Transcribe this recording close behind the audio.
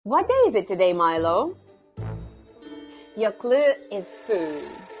What day is it today, Milo? Your clue is food.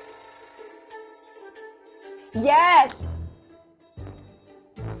 Yes!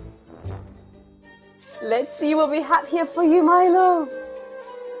 Let's see what we have here for you, Milo.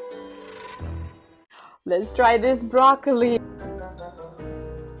 Let's try this broccoli.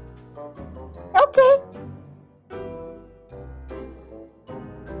 Okay.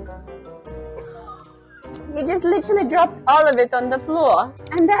 You just literally dropped all of it on the floor.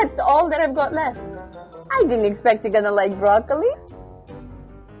 And that's all that I've got left. I didn't expect you're gonna like broccoli.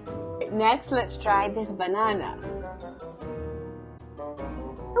 Next, let's try this banana.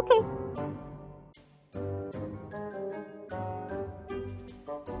 Okay.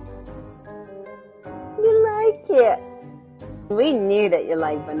 You like it. We knew that you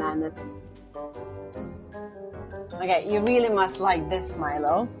like bananas. Okay, you really must like this,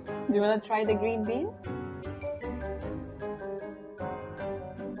 Milo. Do you want to try the green bean?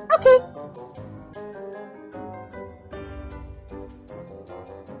 Okay.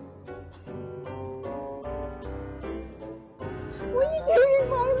 What are you doing,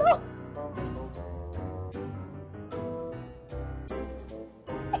 Milo?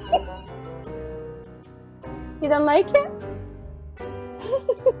 You don't like it?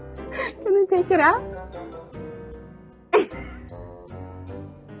 Can I take it out?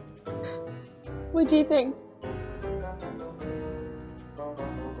 What do you think?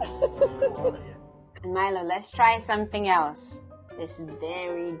 And Milo, let's try something else. This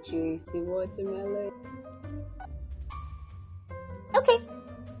very juicy watermelon. Okay.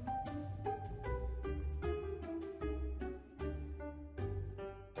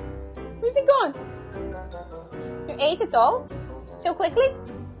 Where's it gone? You ate it all? So quickly?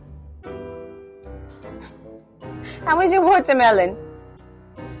 How was your watermelon?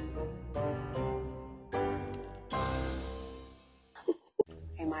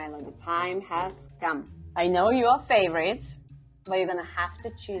 Okay, Milo, the time has come. I know your favorites, but you're gonna have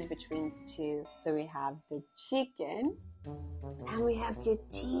to choose between two. So we have the chicken and we have your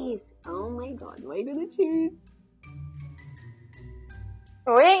cheese. Oh my God, what are you gonna choose?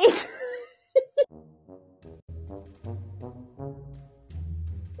 Wait!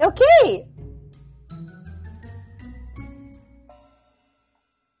 Okay!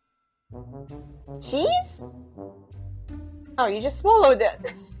 Cheese? Oh, you just swallowed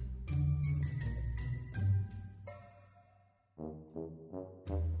it.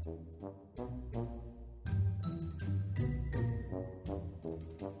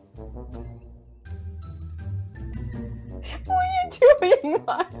 What are you doing,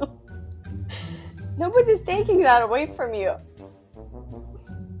 Milo? Nobody's taking that away from you.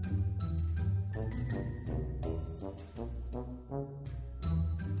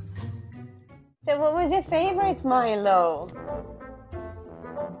 So what was your favorite, Milo?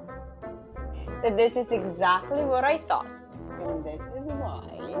 So this is exactly what I thought. And this is why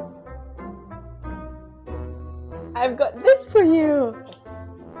I've got this for you.